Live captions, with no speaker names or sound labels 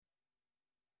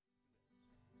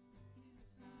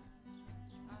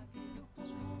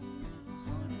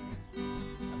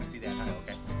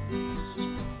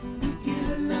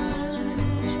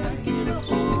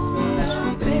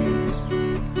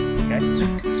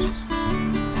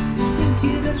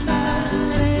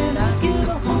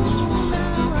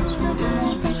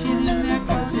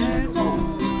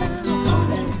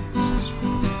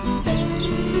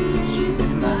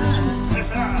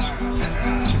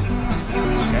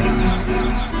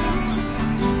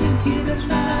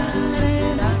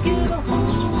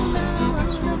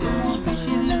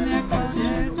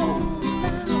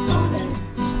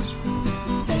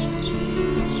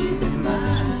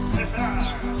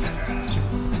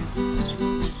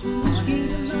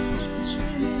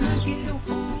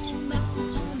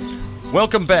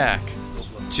Welcome back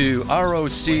to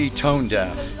ROC Tone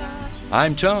Deaf.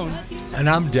 I'm Tone. And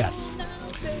I'm Deaf.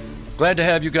 Glad to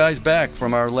have you guys back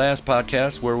from our last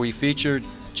podcast where we featured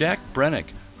Jack Brennick,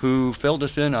 who filled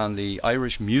us in on the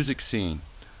Irish music scene.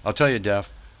 I'll tell you,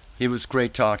 Deaf, it was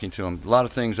great talking to him. A lot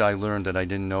of things I learned that I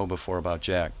didn't know before about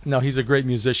Jack. No, he's a great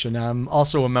musician. I'm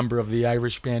also a member of the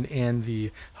Irish band and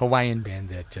the Hawaiian band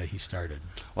that he started.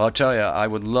 Well, I'll tell you, I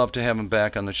would love to have him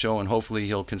back on the show, and hopefully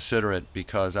he'll consider it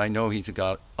because I know he's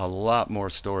got a lot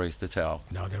more stories to tell.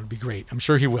 No, that would be great. I'm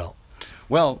sure he will.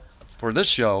 Well, for this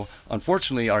show,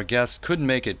 unfortunately, our guest couldn't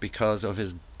make it because of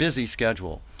his busy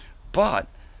schedule. But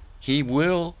he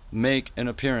will make an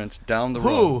appearance down the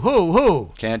road.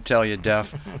 Who? Can't tell you,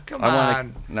 Deaf. Come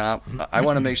on. I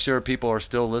want to make sure people are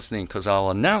still listening because I'll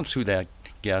announce who that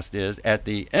guest is at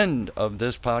the end of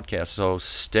this podcast. So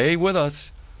stay with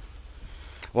us.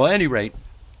 Well, at any rate,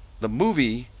 the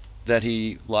movie that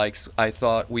he likes, I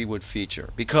thought we would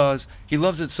feature because he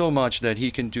loves it so much that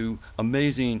he can do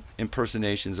amazing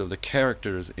impersonations of the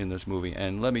characters in this movie.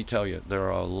 And let me tell you, there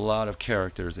are a lot of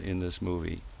characters in this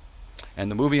movie.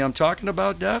 And the movie I'm talking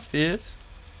about, Deaf, is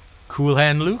Cool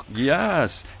Hand Luke?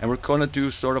 Yes, and we're going to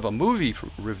do sort of a movie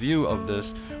review of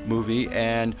this movie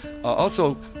and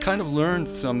also kind of learn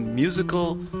some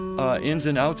musical ins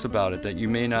and outs about it that you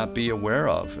may not be aware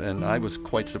of. And I was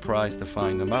quite surprised to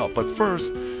find them out. But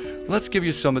first, let's give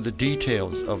you some of the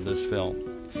details of this film.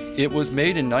 It was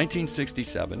made in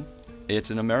 1967.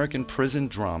 It's an American prison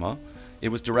drama. It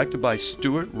was directed by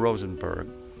Stuart Rosenberg.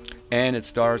 And it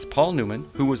stars Paul Newman,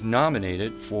 who was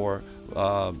nominated for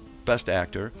Best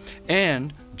Actor,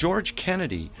 and George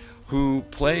Kennedy, who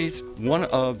plays one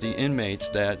of the inmates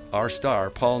that our star,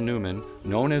 Paul Newman,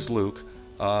 known as Luke,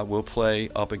 will play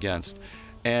up against.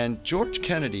 And George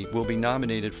Kennedy will be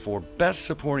nominated for Best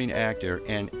Supporting Actor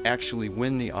and actually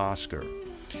win the Oscar.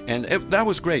 And that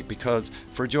was great because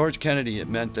for George Kennedy, it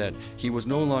meant that he was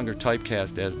no longer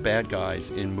typecast as bad guys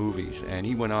in movies, and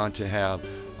he went on to have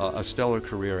a stellar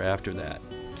career after that.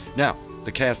 Now,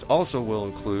 the cast also will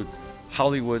include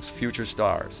Hollywood's future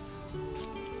stars.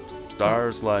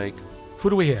 Stars like...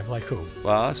 Who do we have? Like who?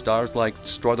 Stars like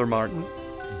Strother Martin,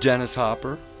 Dennis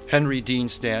Hopper, Henry Dean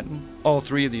Stanton. All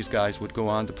three of these guys would go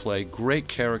on to play great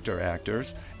character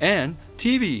actors. And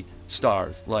TV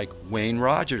stars like Wayne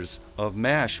Rogers of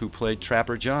MASH, who played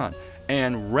Trapper John,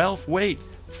 and Ralph Waite.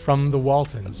 From the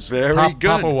Waltons. Very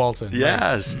good. Papa Walton.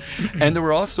 Yes. And there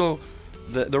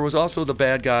was also the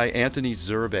bad guy, Anthony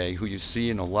Zerbe, who you see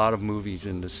in a lot of movies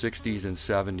in the 60s and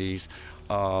 70s. As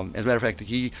a matter of fact,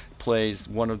 he plays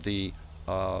one of the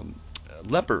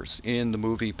lepers in the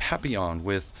movie Papillon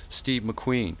with Steve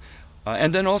McQueen.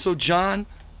 And then also Joe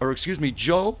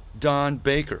Don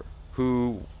Baker,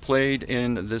 who played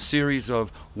in the series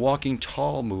of Walking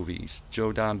Tall movies,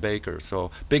 Joe Don Baker.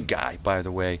 So, big guy, by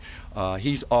the way.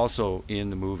 He's also in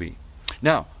the movie.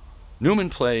 Now, Newman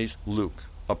plays Luke,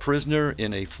 a prisoner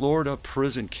in a Florida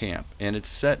prison camp, and it's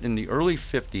set in the early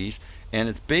 50s, and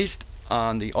it's based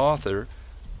on the author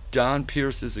Don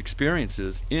Pierce's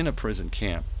experiences in a prison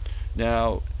camp.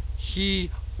 Now, he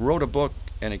wrote a book,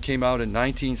 and it came out in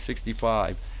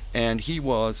 1965, and he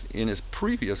was, in his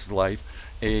previous life,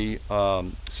 a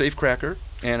safecracker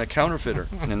and a counterfeiter,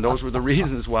 and those were the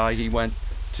reasons why he went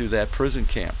to that prison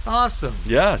camp. Awesome.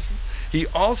 Yes. He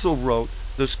also wrote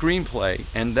the screenplay,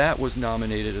 and that was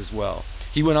nominated as well.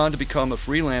 He went on to become a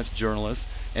freelance journalist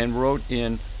and wrote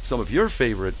in some of your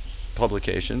favorite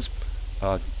publications,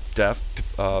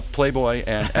 Playboy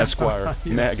and Esquire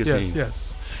magazine.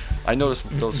 Yes. I noticed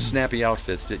those snappy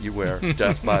outfits that you wear,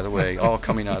 Deaf, by the way, all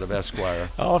coming out of Esquire.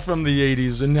 All from the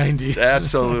 80s and 90s.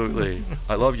 Absolutely.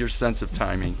 I love your sense of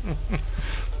timing.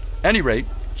 Any rate,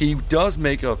 he does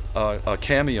make a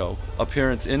cameo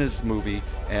appearance in his movie,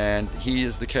 and he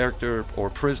is the character or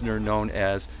prisoner known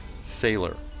as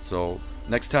Sailor. So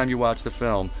next time you watch the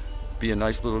film, be a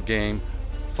nice little game,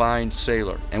 find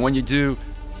Sailor. And when you do,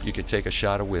 you can take a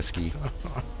shot of whiskey.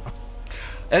 At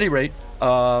any rate,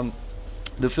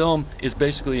 the film is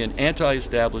basically an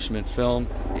anti-establishment film.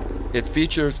 It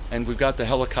features, and we've got the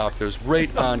helicopters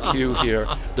right on cue here,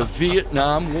 the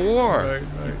Vietnam War. Right.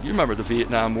 You remember the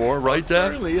Vietnam War, right, Def?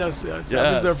 Certainly, yes.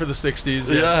 I was there for the 60s.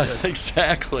 Yes.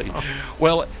 Exactly.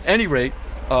 Well, at any rate,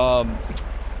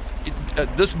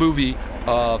 this movie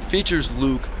features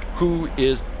Luke, who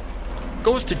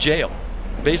goes to jail,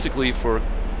 basically for,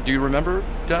 do you remember,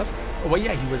 Def? Well,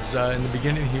 yeah, he was, in the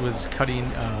beginning, he was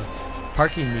cutting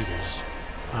parking meters.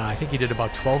 I think he did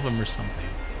about 12 of them or something.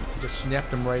 He just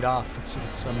snapped them right off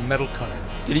with some metal cutter.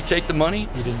 Did he take the money?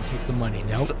 He didn't take the money,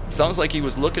 no. Sounds like he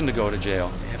was looking to go to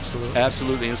jail. Absolutely.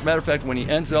 Absolutely. As a matter of fact, when he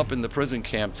ends up in the prison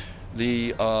camp,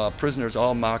 the prisoners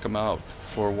all mock him out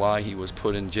for why he was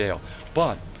put in jail.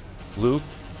 But Luke,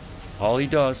 all he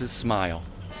does is smile.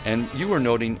 And you were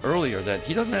noting earlier that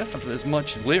he doesn't have as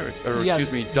much dialogue.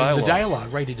 The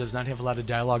dialogue, right? He does not have a lot of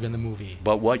dialogue in the movie.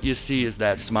 But what you see is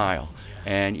that smile.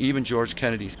 Yeah. And even George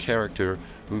Kennedy's character,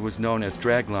 who was known as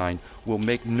Dragline, will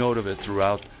make note of it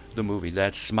throughout the movie.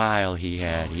 That smile he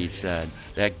had, he said.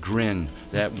 That grin,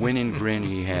 that winning grin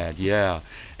he had, yeah.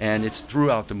 And it's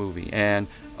throughout the movie. And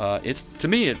it's, to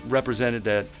me, it represented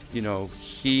that,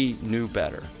 he knew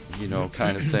better,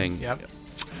 kind of thing. Yep.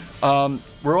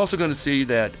 We're also going to see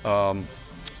that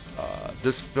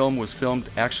this film was filmed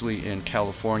actually in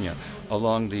California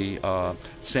along the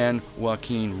San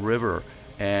Joaquin River,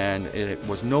 and it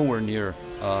was nowhere near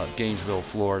Gainesville,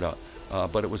 Florida,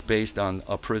 but it was based on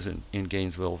a prison in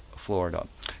Gainesville, Florida.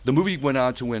 The movie went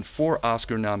on to win 4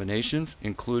 Oscar nominations,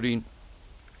 including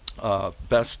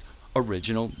Best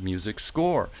Original Music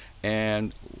Score,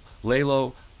 and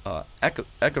Lalo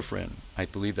Schifrin, I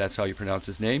believe that's how you pronounce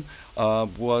his name,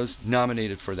 was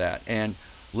nominated for that. And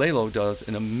Lalo does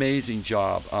an amazing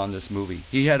job on this movie.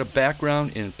 He had a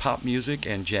background in pop music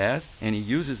and jazz, and he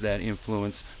uses that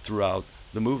influence throughout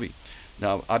the movie.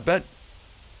 Now, I bet,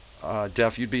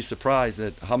 Def, you'd be surprised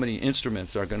at how many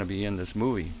instruments are going to be in this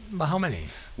movie. But how many?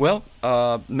 Well,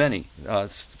 many.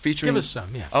 Featuring. Give us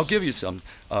some, yes. I'll give you some.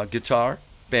 Guitar,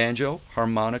 banjo,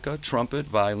 harmonica, trumpet,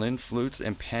 violin, flutes,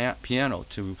 and piano,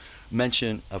 to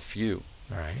mention a few.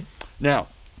 All right. Now,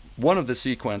 one of the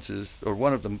sequences, or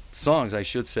one of the songs, I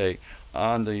should say,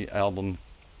 on the album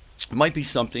might be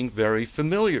something very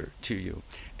familiar to you,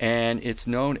 and it's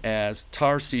known as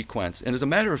Tar Sequence. And as a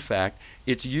matter of fact,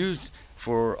 was used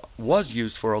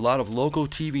for a lot of local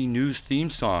TV news theme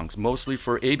songs, mostly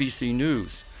for ABC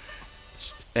News.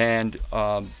 And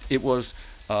it was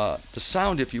the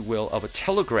sound, if you will, of a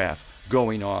telegraph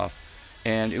going off,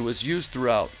 and it was used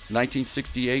throughout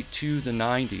 1968 to the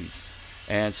 90s.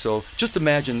 And so just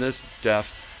imagine this,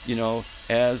 Def,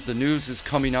 as the news is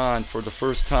coming on for the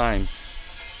first time,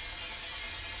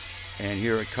 and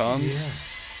here it comes. Yeah.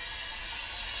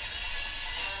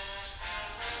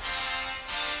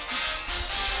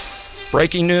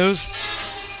 Breaking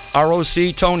news,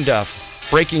 ROC Tone Deaf,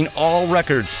 breaking all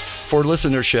records for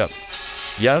listenership.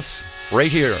 Yes,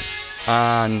 right here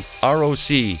on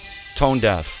ROC Tone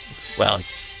Deaf. Well,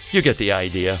 you get the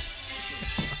idea.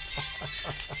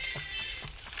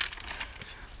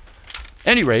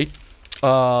 Any rate,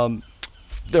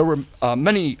 there were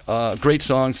many great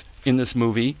songs in this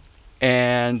movie,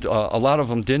 and a lot of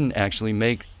them didn't actually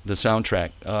make the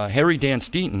soundtrack. Henry Dean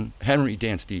Stanton.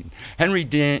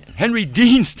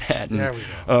 There we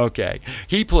go. Okay.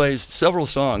 He plays several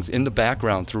songs in the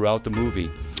background throughout the movie.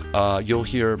 You'll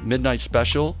hear Midnight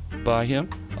Special by him,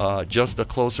 Just a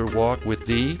Closer Walk with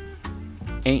Thee,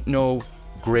 Ain't No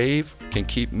Grave Can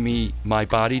Keep My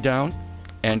Body Down,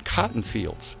 and Cotton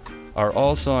Fields are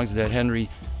all songs that Henry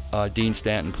Dean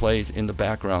Stanton plays in the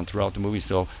background throughout the movie.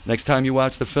 So next time you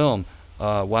watch the film,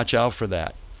 watch out for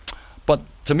that. But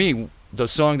to me, the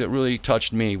song that really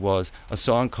touched me was a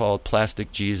song called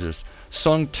Plastic Jesus,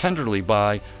 sung tenderly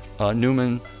by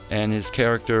Newman and his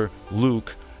character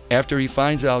Luke after he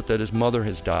finds out that his mother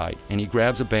has died. And he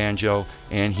grabs a banjo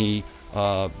and he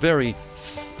very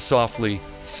softly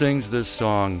sings this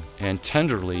song and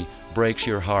tenderly breaks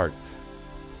your heart.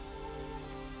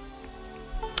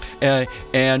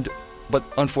 But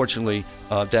unfortunately,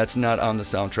 that's not on the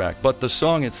soundtrack. But the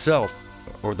song itself,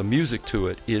 or the music to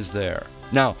it, is there.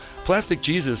 Now, Plastic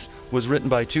Jesus was written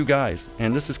by 2 guys,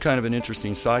 and this is kind of an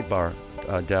interesting sidebar,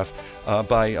 Def,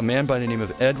 by a man by the name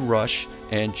of Ed Rush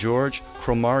and George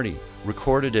Cromartie.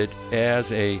 Recorded it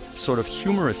as a sort of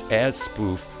humorous ad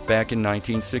spoof back in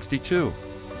 1962.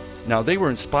 Now, they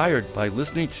were inspired by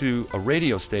listening to a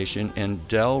radio station in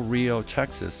Del Rio,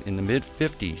 Texas in the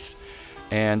mid-50s.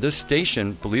 And this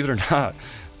station, believe it or not,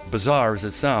 bizarre as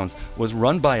it sounds, was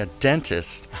run by a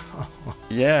dentist.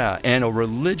 Yeah, and a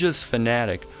religious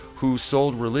fanatic who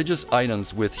sold religious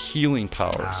items with healing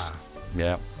powers.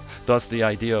 Yeah, thus the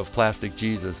idea of Plastic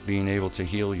Jesus being able to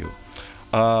heal you.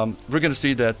 We're going to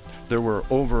see that there were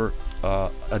over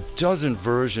a dozen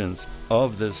versions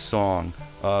of this song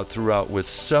throughout, with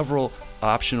several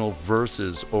optional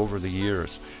verses over the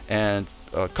years, and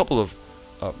a couple of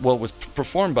it was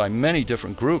performed by many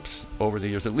different groups over the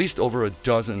years. At least over a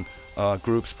dozen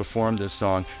groups performed this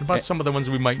song. What about some of the ones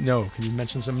we might know? Can you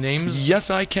mention some names? Yes,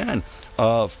 I can.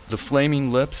 The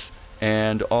Flaming Lips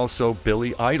and also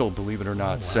Billy Idol, believe it or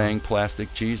not, sang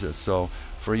Plastic Jesus. So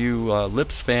for you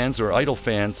Lips fans or Idol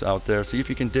fans out there, see if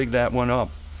you can dig that one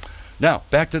up. Now,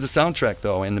 back to the soundtrack,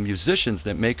 though, and the musicians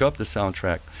that make up the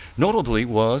soundtrack. Notably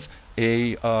was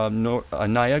a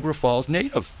Niagara Falls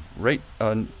native, right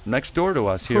next door to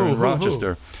us here in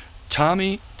Rochester.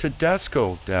 Tommy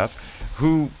Tedesco, Def,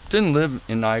 who didn't live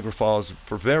in Niagara Falls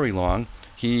for very long.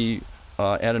 He,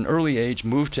 at an early age,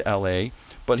 moved to L.A.,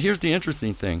 but here's the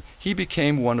interesting thing. He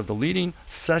became one of the leading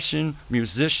session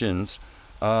musicians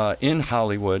in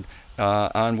Hollywood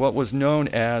on what was known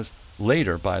as,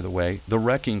 later, by the way, the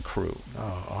Wrecking Crew.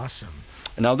 Oh, awesome.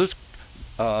 Now, this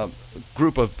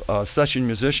group of session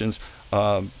musicians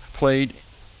played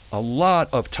a lot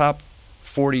of top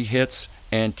 40 hits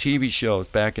and TV shows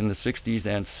back in the 60s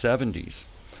and 70s.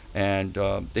 And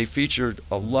they featured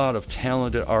a lot of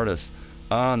talented artists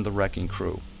on the Wrecking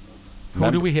Crew. Who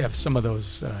do we have? Some of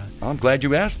those. I'm glad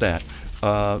you asked that.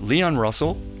 Leon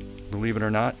Russell, believe it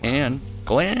or not, and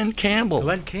Glenn Campbell.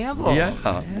 Glenn Campbell.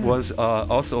 Yeah, was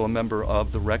also a member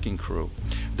of the Wrecking Crew.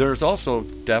 There's also,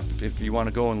 Def, if you want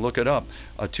to go and look it up,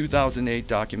 a 2008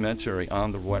 documentary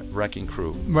on the Wrecking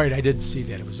Crew. Right, I did see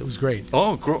that. It was great.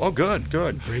 Oh, good.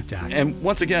 Great doc. And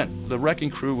once again, the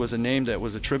Wrecking Crew was a name that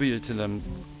was attributed to them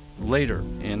later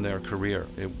in their career.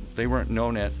 They weren't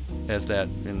known as that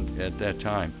at that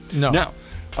time. No. Now,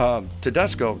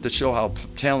 Tedesco, to show how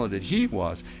talented he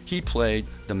was, he played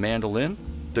the mandolin,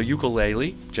 the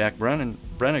ukulele. Jack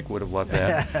Brennick would have loved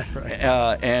that. Right.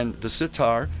 And the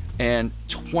sitar, and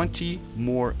 20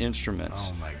 more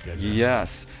instruments. Oh, my goodness.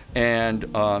 Yes. And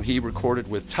he recorded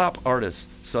with top artists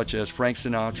such as Frank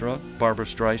Sinatra, Barbra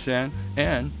Streisand,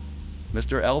 and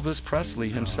Mr. Elvis Presley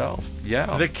himself.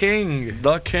 Yeah. The King.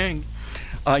 The King.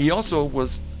 He also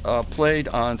was played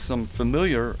on some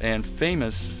familiar and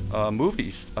famous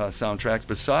movies soundtracks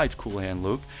besides Cool Hand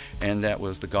Luke, and that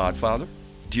was The Godfather,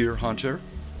 Deer Hunter,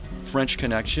 French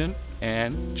Connection,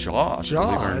 and Jaws, believe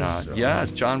it or not.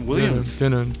 Yes, John Williams.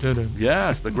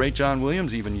 Yes, the great John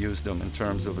Williams even used him in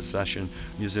terms of a session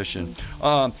musician.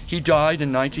 He died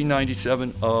in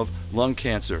 1997 of lung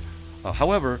cancer.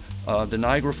 However, the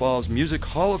Niagara Falls Music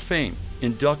Hall of Fame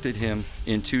inducted him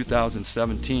in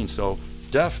 2017. So,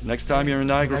 Def, next time you're in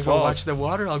Niagara When I Falls, go watch the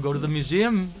water, I'll go to the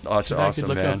museum. Oh, that's so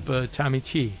awesome, I could man. look up Tommy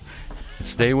T.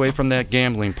 Stay away from that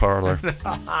gambling parlor.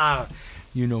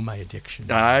 You know my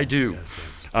addiction. I do.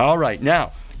 Yes. All right.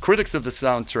 Now, critics of the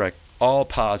soundtrack, all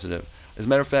positive. As a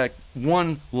matter of fact,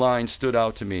 one line stood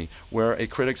out to me where a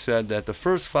critic said that the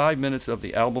first 5 minutes of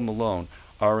the album alone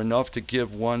are enough to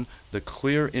give one the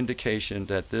clear indication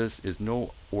that this is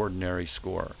no ordinary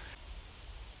score.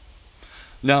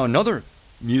 Now, another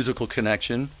musical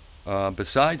connection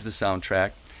besides the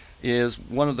soundtrack is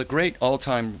one of the great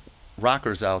all-time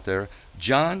rockers out there,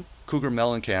 John Cougar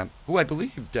Mellencamp, who I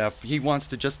believe, Def, he wants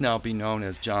to just now be known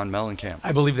as John Mellencamp.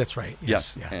 I believe that's right.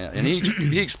 Yes. Yeah. And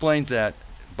he explained that,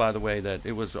 by the way, that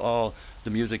it was all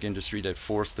the music industry that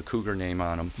forced the Cougar name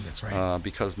on him. That's right.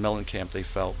 Because Mellencamp, they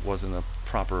felt, wasn't a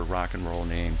proper rock and roll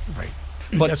name. Right.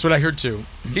 But that's what I heard too.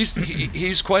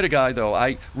 He's quite a guy, though.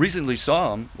 I recently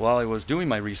saw him while I was doing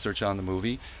my research on the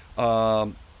movie,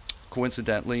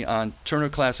 coincidentally, on Turner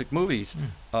Classic Movies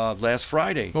last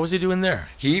Friday. What was he doing there?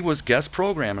 He was guest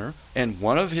programmer, and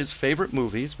one of his favorite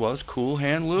movies was Cool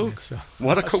Hand Luke.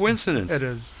 What a coincidence. It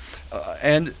is.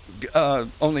 And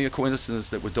only a coincidence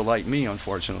that would delight me,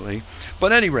 unfortunately.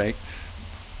 But at any rate,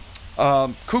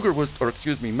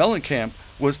 Mellencamp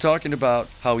was talking about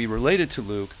how he related to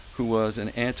Luke, who was an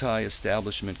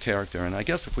anti-establishment character. And I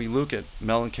guess if we look at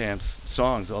Mellencamp's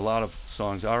songs, a lot of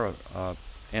songs are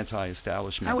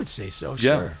anti-establishment. I would say so, yeah,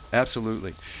 sure.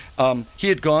 Absolutely. He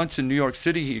had gone to New York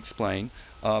City, he explained,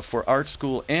 for art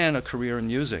school and a career in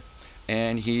music.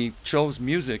 And he chose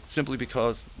music simply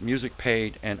because music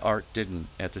paid and art didn't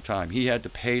at the time. He had to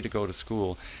pay to go to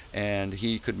school, and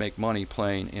he could make money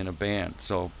playing in a band.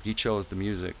 So he chose the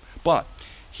music. But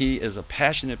he is a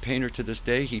passionate painter to this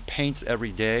day. He paints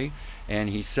every day, and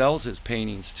he sells his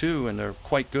paintings too, and they're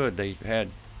quite good. They had,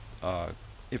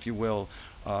 if you will,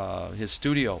 his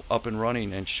studio up and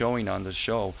running and showing on the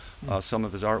show some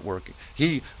of his artwork.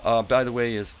 He, by the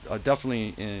way, is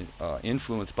definitely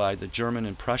influenced by the German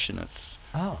Impressionists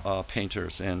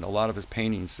painters, and a lot of his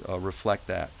paintings reflect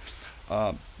that.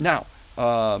 Now,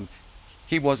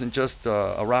 he wasn't just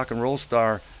a rock and roll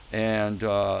star and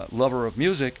lover of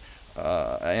music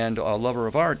and a lover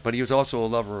of art, but he was also a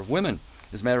lover of women.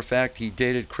 As a matter of fact, he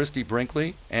dated Christy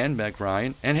Brinkley and Meg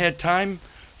Ryan and had time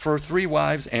for 3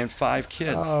 wives and 5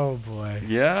 kids. Oh, boy.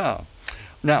 Yeah.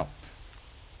 Now,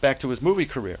 back to his movie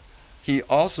career. He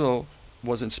also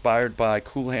was inspired by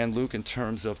Cool Hand Luke in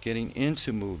terms of getting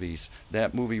into movies.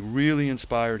 That movie really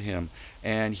inspired him,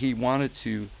 and he wanted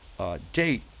to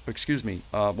date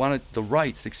wanted the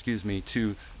rights,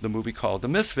 to the movie called The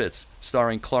Misfits,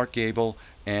 starring Clark Gable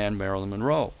and Marilyn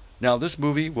Monroe. Now, this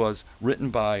movie was written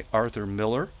by Arthur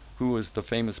Miller, who was the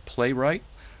famous playwright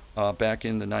back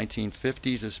in the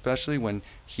 1950s, especially when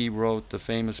he wrote the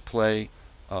famous play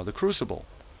The Crucible.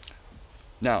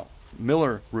 Now,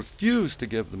 Miller refused to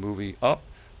give the movie up,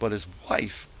 but his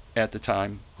wife at the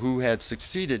time, who had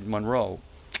succeeded Monroe,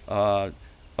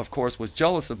 of course, was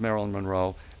jealous of Marilyn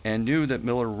Monroe and knew that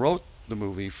Miller wrote the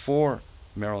movie for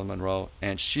Marilyn Monroe,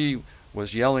 and she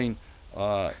was yelling,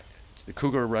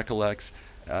 Cougar recollects,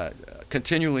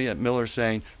 continually at Miller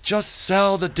saying, "Just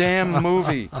sell the damn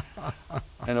movie."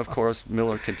 And of course,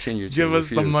 Miller continued to give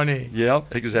us refuse. the money.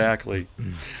 Yep, exactly.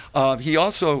 He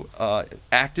also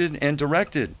acted and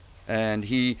directed, and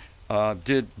he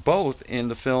did both in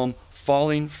the film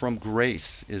Falling from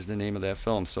Grace is the name of that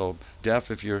film. So, Def,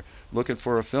 if you're looking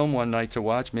for a film one night to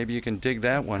watch, maybe you can dig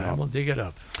that one up. We'll dig it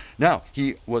up. Now,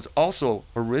 he was also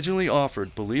originally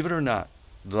offered, believe it or not,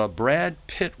 the Brad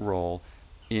Pitt role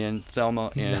in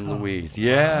Thelma and Louise.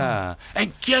 Yeah. Wow.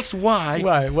 And guess why?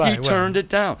 He turned it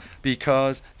down.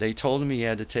 Because they told him he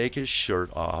had to take his shirt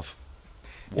off.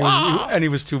 Wow. And he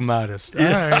was too modest.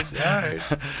 Yeah.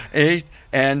 All right.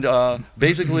 And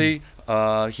basically,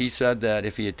 he said that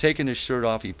if he had taken his shirt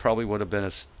off, he probably would have been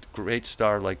a great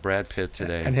star like Brad Pitt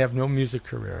today. And have no music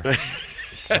career.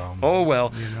 So, oh,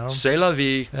 well, c'est la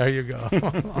vie. There you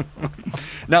go.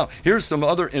 Now, here's some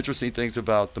other interesting things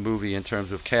about the movie in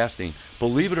terms of casting.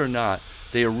 Believe it or not,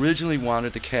 they originally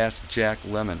wanted to cast Jack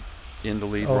Lemmon in the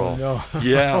lead role. Oh, no.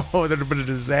 Yeah. Oh, that would have been a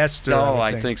disaster. No,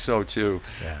 I think so, too.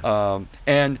 Yeah.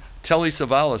 And Telly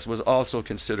Savalas was also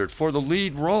considered for the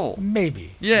lead role.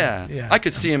 Maybe. Yeah. I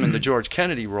could see him in the George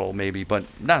Kennedy role, maybe, but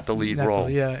not the lead role.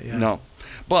 Yeah. No.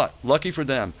 But, lucky for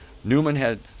them, Newman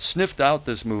had sniffed out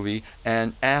this movie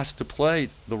and asked to play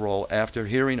the role after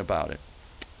hearing about it.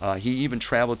 He even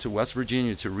traveled to West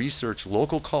Virginia to research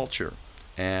local culture.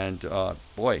 And,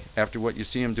 boy, after what you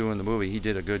see him do in the movie, he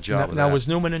did a good job of that. Now, was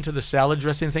Newman into the salad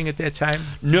dressing thing at that time?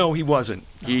 No, he wasn't.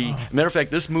 Matter of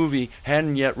fact, this movie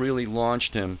hadn't yet really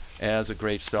launched him as a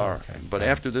great star. Okay. But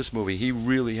after this movie, he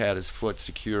really had his foot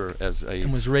secure as a...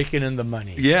 And was raking in the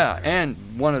money. Yeah,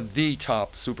 and one of the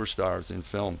top superstars in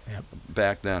film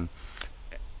back then.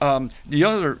 The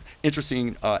other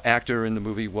interesting actor in the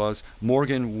movie was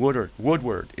Morgan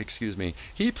Woodward.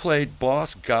 He played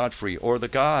Boss Godfrey, or the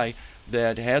guy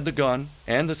that had the gun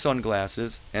and the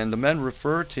sunglasses, and the men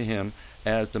referred to him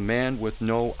as the man with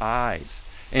no eyes.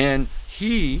 And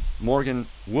he, Morgan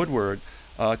Woodward,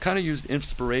 kind of used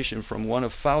inspiration from one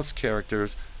of Faust's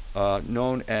characters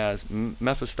known as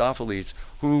Mephistopheles,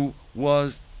 who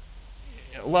was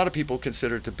a lot of people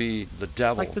considered to be the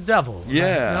devil. Like the devil.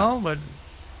 Yeah. No, but...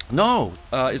 No.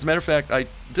 As a matter of fact, I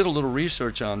did a little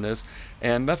research on this,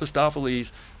 and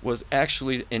Mephistopheles was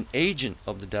actually an agent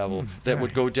of the devil that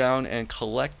would go down and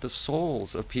collect the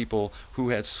souls of people who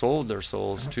had sold their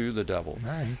souls to the devil.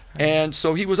 Right. And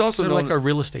so he was also sort of like a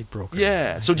real estate broker.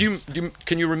 Yeah. So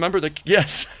can you remember the...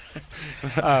 Yes.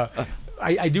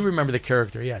 I do remember the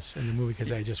character, yes, in the movie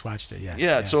because I just watched it, yeah.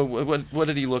 Yeah, so what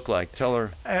did he look like? Tell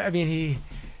her. I mean,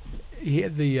 he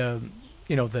had the,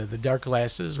 the dark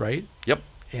glasses, right? Yep.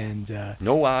 And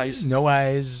no eyes. No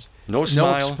eyes. No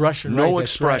smile. No expression. No right,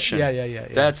 expression. Right. Yeah.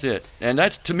 That's it. And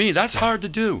to me, that's hard to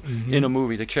do in a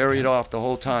movie, to carry it off the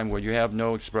whole time where you have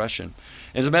no expression.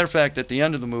 As a matter of fact, at the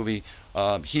end of the movie,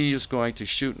 he is going to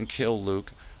shoot and kill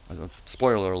Luke.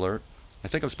 Spoiler alert. I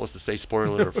think I'm supposed to say spoiler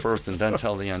alert first and then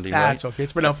tell the ending, right? That's okay.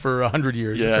 It's been out for 100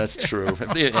 years. Yeah, that's true.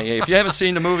 If you haven't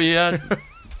seen the movie yet,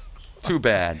 too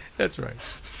bad. That's right.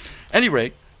 Any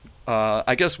rate,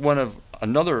 I guess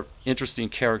another interesting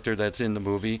character that's in the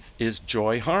movie is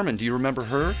Joy Harmon. Do you remember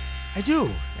her? I do,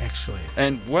 actually.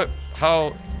 And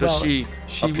how does she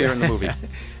appear in the movie?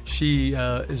 She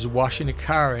is washing a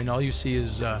car, and all you see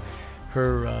is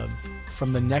her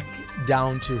from the neck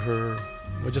down to her,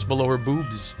 just below her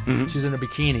boobs. Mm-hmm. She's in a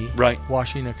bikini, right,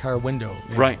 washing a car window.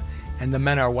 Right. And the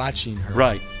men are watching her.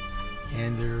 Right.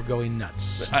 And they're going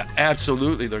nuts.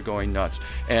 Absolutely, they're going nuts.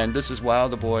 And this is while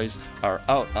the boys are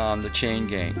out on the chain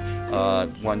gang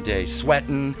one day,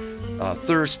 sweating,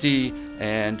 thirsty,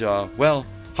 and,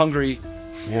 hungry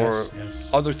for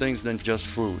other things than just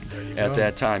food at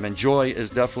that time. And Joy is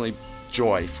definitely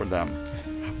Joy for them.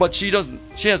 But she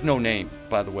has no name,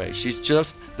 by the way.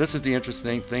 This is the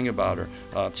interesting thing about her.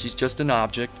 She's just an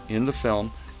object in the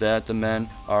film that the men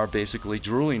are basically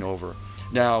drooling over.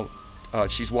 Now,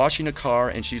 she's washing a car,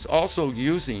 and she's also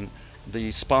using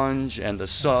the sponge and the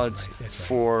suds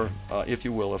for, if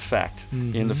you will, effect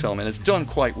in the film. And it's done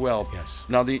quite well. Yes.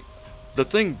 Now,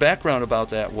 the background about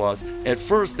that was, at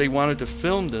first they wanted to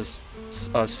film this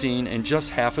scene in just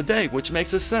half a day, which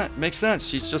makes sense.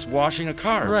 She's just washing a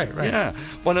car. Right. Yeah.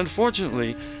 But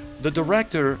unfortunately, the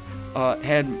director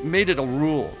had made it a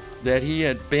rule that he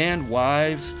had banned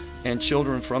wives and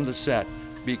children from the set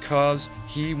because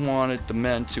he wanted the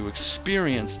men to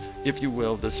experience, if you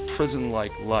will, this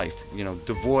prison-like life,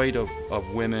 devoid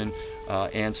of women.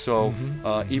 And so,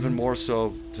 even more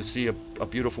so, to see a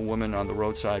beautiful woman on the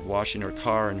roadside washing her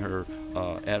car in her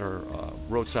at her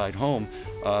roadside home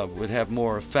would have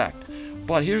more effect.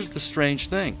 But here's the strange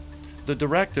thing: the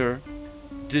director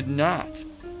did not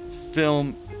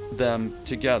film them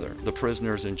together, the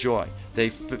prisoners and Joy.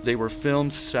 They were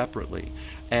filmed separately,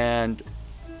 and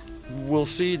we'll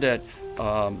see that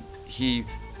he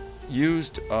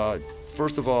used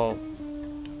first of all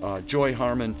Joy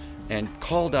Harmon, and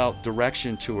called out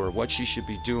direction to her, what she should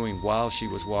be doing while she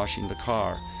was washing the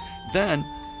car. Then,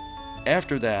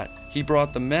 after that, he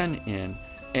brought the men in,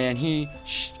 and he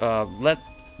let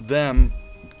them,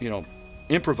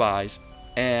 improvise.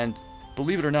 And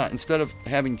believe it or not, instead of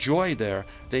having Joy there,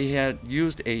 they had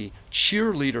used a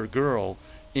cheerleader girl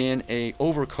in a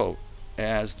overcoat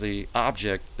as the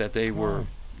object that they were,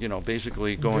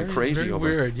 basically going crazy very over.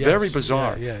 Weird, yes. Very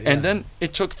bizarre. Yeah. And then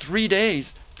it took 3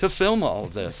 days to film all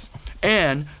of this.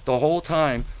 And the whole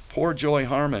time, poor Joy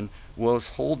Harmon was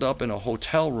holed up in a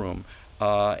hotel room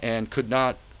and could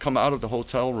not come out of the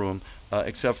hotel room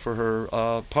except for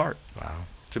her part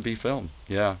to be filmed.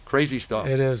 Yeah, crazy stuff.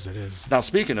 It is. Now,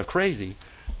 speaking of crazy,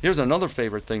 here's another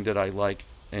favorite thing that I like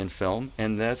in film,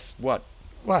 and that's what?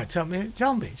 What? Tell me.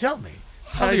 Tell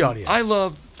the audience. I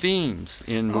love themes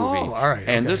in movie. Oh, all right.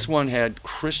 And okay. this one had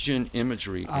Christian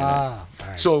imagery in it. All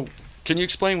right. So, can you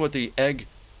explain what the egg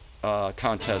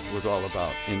contest was all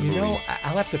about in the movie?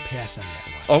 I'll have to pass on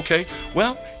that one. Okay.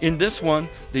 Well, in this one,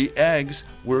 the eggs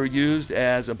were used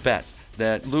as a bet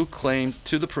that Luke claimed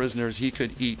to the prisoners he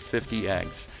could eat 50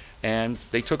 eggs, and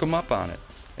they took him up on it.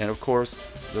 And of course,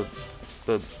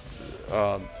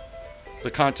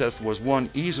 the contest was won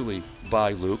easily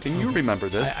by Luke, and you remember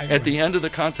this. At the end of the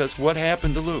contest, what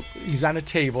happened to Luke? He's on a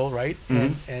table, right?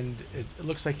 Mm-hmm. And it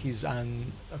looks like he's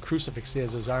on a crucifix. He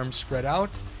has his arms spread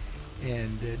out,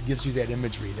 and it gives you that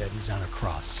imagery that he's on a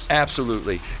cross.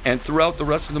 Absolutely. And throughout the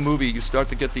rest of the movie, you start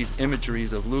to get these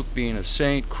imageries of Luke being a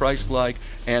saint, Christ-like,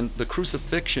 and the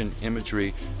crucifixion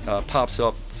imagery pops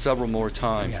up several more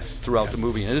times throughout the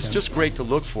movie. And it's just great to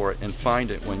look for it and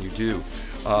find it when you do.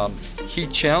 He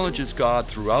challenges God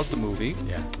throughout the movie,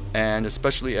 and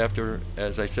especially after,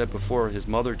 as I said before, his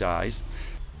mother dies.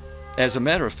 As a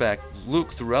matter of fact,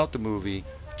 Luke throughout the movie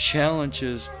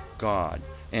challenges God.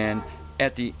 And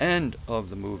at the end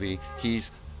of the movie, he's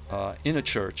in a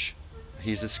church.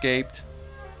 He's escaped,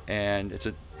 and it's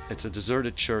a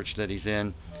deserted church that he's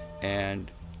in.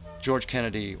 And George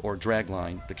Kennedy, or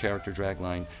Dragline, the character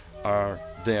Dragline, are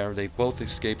there. They both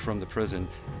escaped from the prison,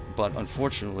 but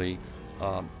unfortunately,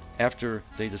 after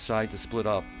they decide to split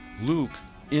up, Luke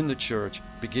in the church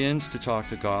begins to talk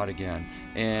to God again,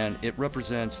 and it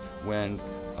represents when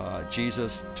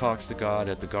Jesus talks to God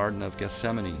at the Garden of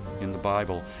Gethsemane in the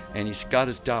Bible, and he's got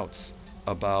his doubts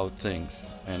about things,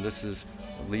 and this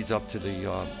leads up to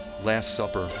the Last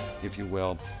Supper, if you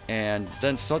will. And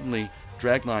then suddenly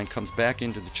Dragline comes back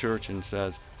into the church and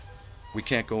says, we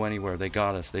can't go anywhere, they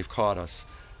got us, they've caught us.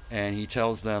 And he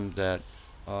tells them that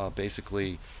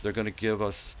basically they're going to give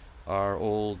us our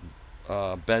old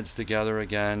beds together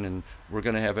again, and we're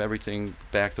going to have everything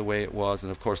back the way it was.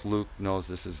 And of course Luke knows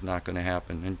this is not going to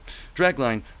happen, and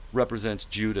Dragline represents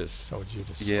Judas. So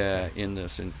Judas. Yeah, okay. In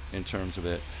this, in terms of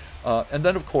it. And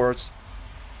then of course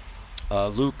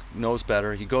Luke knows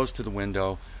better. He goes to the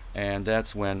window, and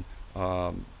that's when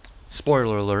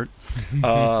spoiler alert,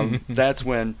 that's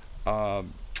when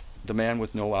the man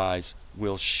with no eyes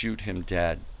will shoot him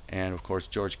dead. And of course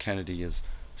George Kennedy is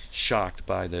shocked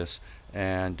by this,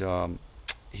 and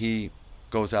he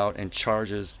goes out and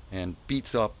charges and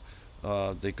beats up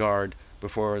the guard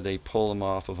before they pull him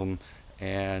off of him.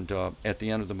 And at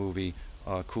the end of the movie,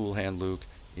 Cool Hand Luke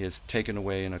is taken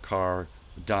away in a car,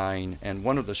 dying, and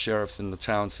one of the sheriffs in the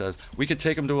town says, we could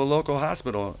take him to a local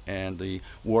hospital. And the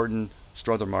warden,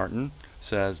 Strother Martin,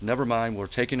 says, never mind, we're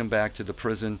taking him back to the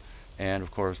prison. And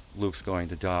of course Luke's going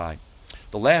to die.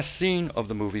 The last scene of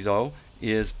the movie, though,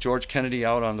 is George Kennedy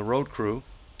out on the road crew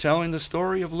telling the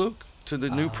story of Luke to the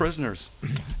new prisoners.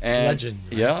 It's a legend.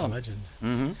 Right? Yeah. A legend.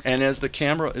 Mm-hmm. And as the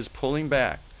camera is pulling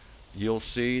back, you'll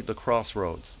see the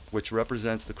crossroads, which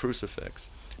represents the crucifix.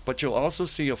 But you'll also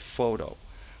see a photo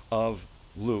of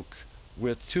Luke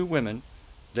with two women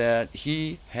that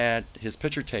he had his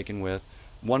picture taken with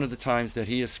one of the times that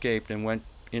he escaped and went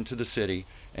into the city,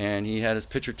 and he had his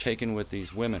picture taken with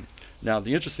these women. Now,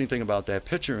 the interesting thing about that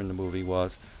picture in the movie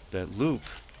was that Luke,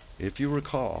 if you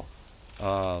recall,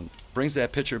 brings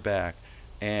that picture back,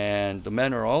 and the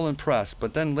men are all impressed.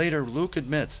 But then later, Luke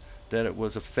admits that it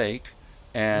was a fake,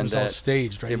 and it was all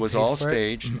staged, right? It was all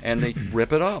staged, and they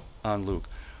rip it up on Luke.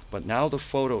 But now the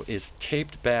photo is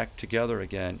taped back together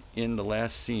again in the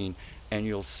last scene, and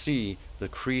you'll see the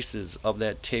creases of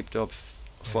that taped up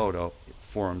photo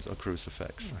forms a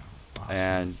crucifix. Wow. Awesome.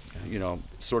 And, you know,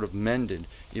 sort of mended,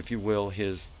 if you will,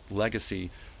 his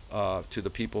legacy to the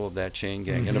people of that chain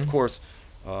gang. And of course,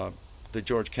 the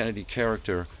George Kennedy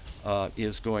character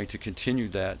is going to continue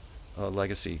that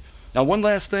legacy. Now, one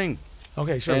last thing.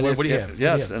 Okay, sure. What do you have?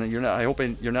 Yes, and you're not. I hope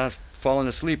you're not falling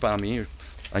asleep on me.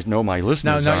 I know my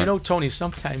listeners Now, aren't. you know, Tony,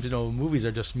 sometimes, movies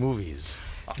are just movies.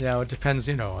 It depends,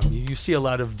 I mean, you see a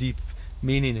lot of deep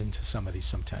meaning into some of these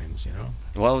sometimes,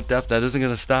 Well, Def, that isn't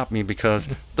going to stop me because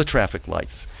the traffic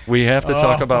lights. We have to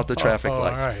talk about the traffic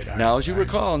lights. All right, now, as you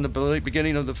recall, in the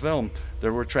beginning of the film,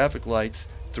 there were traffic lights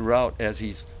throughout as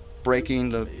he's breaking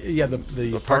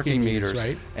the parking meters,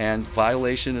 right? And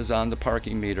violation is on the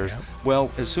parking meters. Yeah.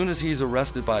 Well, as soon as he's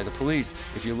arrested by the police,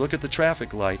 if you look at the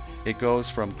traffic light, it goes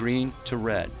from green to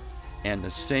red. And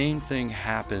the same thing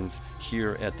happens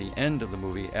here at the end of the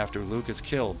movie. After Luke is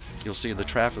killed, you'll see the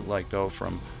traffic light go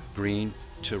from green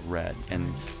to red.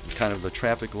 And kind of the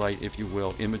traffic light, if you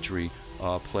will, imagery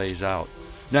plays out.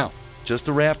 Now, just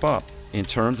to wrap up, in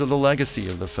terms of the legacy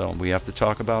of the film, we have to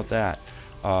talk about that.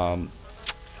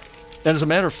 And as a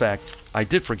matter of fact, I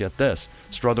did forget this.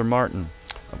 Strother Martin.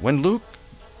 When Luke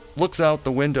looks out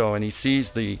the window and he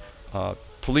sees the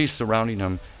police surrounding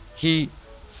him, he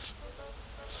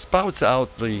spouts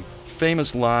out the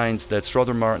famous lines that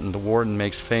Strother Martin, the warden,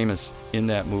 makes famous in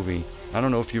that movie. I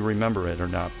don't know if you remember it or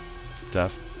not,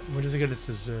 Def. What is it again? It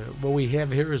says, what we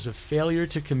have here is a failure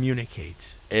to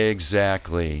communicate.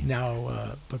 Exactly.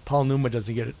 Now, but Paul Newman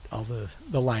doesn't get all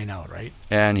the line out, right?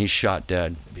 And he's shot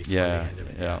dead. Before Yeah. the end of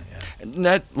it. Yeah. And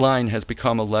that line has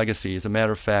become a legacy. As a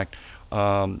matter of fact,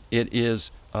 it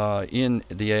is in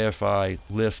the AFI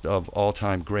list of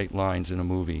all-time great lines in a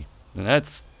movie. And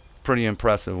that's pretty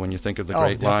impressive when you think of the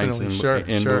great lines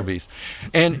in movies.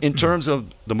 And in terms of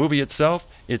the movie itself,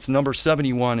 it's number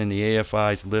 71 in the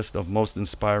AFI's list of most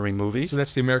inspiring movies. So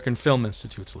that's the American Film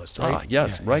Institute's list, right?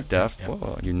 Yes, right, Def. Yeah.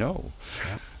 Well, you know.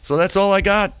 Yeah. So that's all I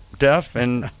got, Def.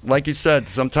 And like you said,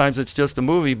 sometimes it's just a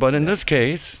movie, but in this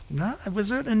case... No, it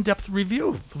was an in-depth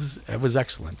review. It was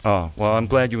excellent. Oh, well, I'm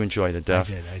glad you enjoyed it,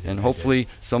 Def. I did. And hopefully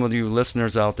some of you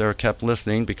listeners out there kept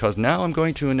listening, because now I'm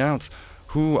going to announce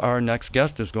who our next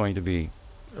guest is going to be.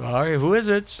 All right, who is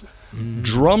it?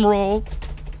 Drum roll.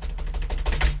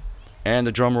 And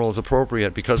the drum roll is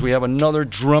appropriate because we have another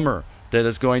drummer that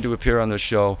is going to appear on the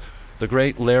show, the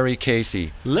great Larry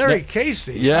Casey. Larry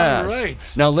Casey? Yes. All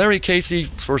right. Now, Larry Casey,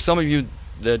 for some of you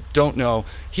that don't know,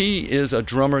 he is a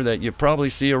drummer that you probably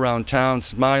see around town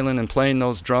smiling and playing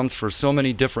those drums for so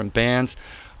many different bands,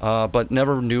 but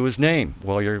never knew his name.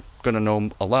 Well, you're going to know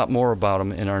a lot more about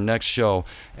him in our next show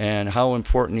and how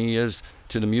important he is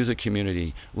to the music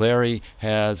community. Larry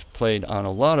has played on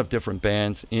a lot of different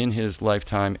bands in his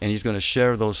lifetime, and he's going to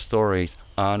share those stories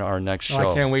on our next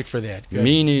show. I can't wait for that. Good.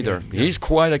 Me neither. Good. He's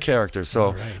quite a character,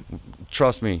 so right.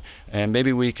 Trust me. And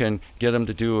maybe we can get him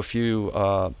to do a few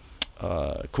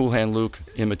Cool Hand Luke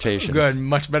imitations. Good,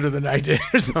 much better than I did.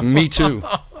 Me too.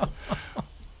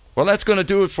 Well, that's going to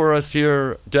do it for us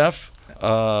here, Def.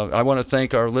 I want to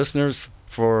thank our listeners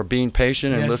for being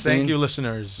patient and listening. Thank you,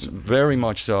 listeners. Very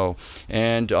much so.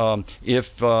 And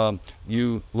if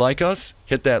you like us,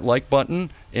 hit that like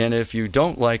button. And if you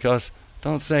don't like us,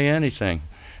 don't say anything.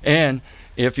 And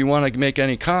if you want to make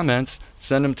any comments,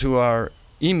 send them to our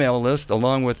email list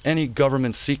along with any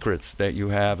government secrets that you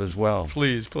have as well.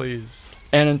 Please, please.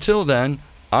 And until then,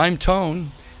 I'm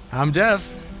Tone. I'm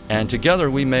Def. And together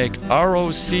we make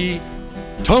ROC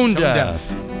Tone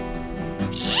Deaf.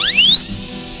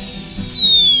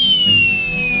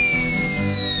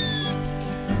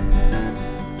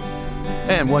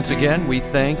 And once again, we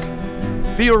thank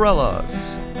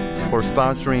Fiorella's for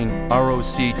sponsoring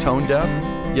ROC Tone Deaf.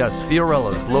 Yes,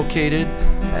 Fiorella's, located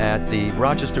at the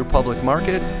Rochester Public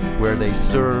Market, where they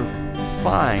serve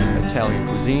fine Italian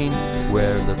cuisine,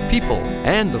 where the people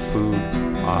and the food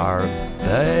are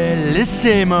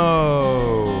bellissimo.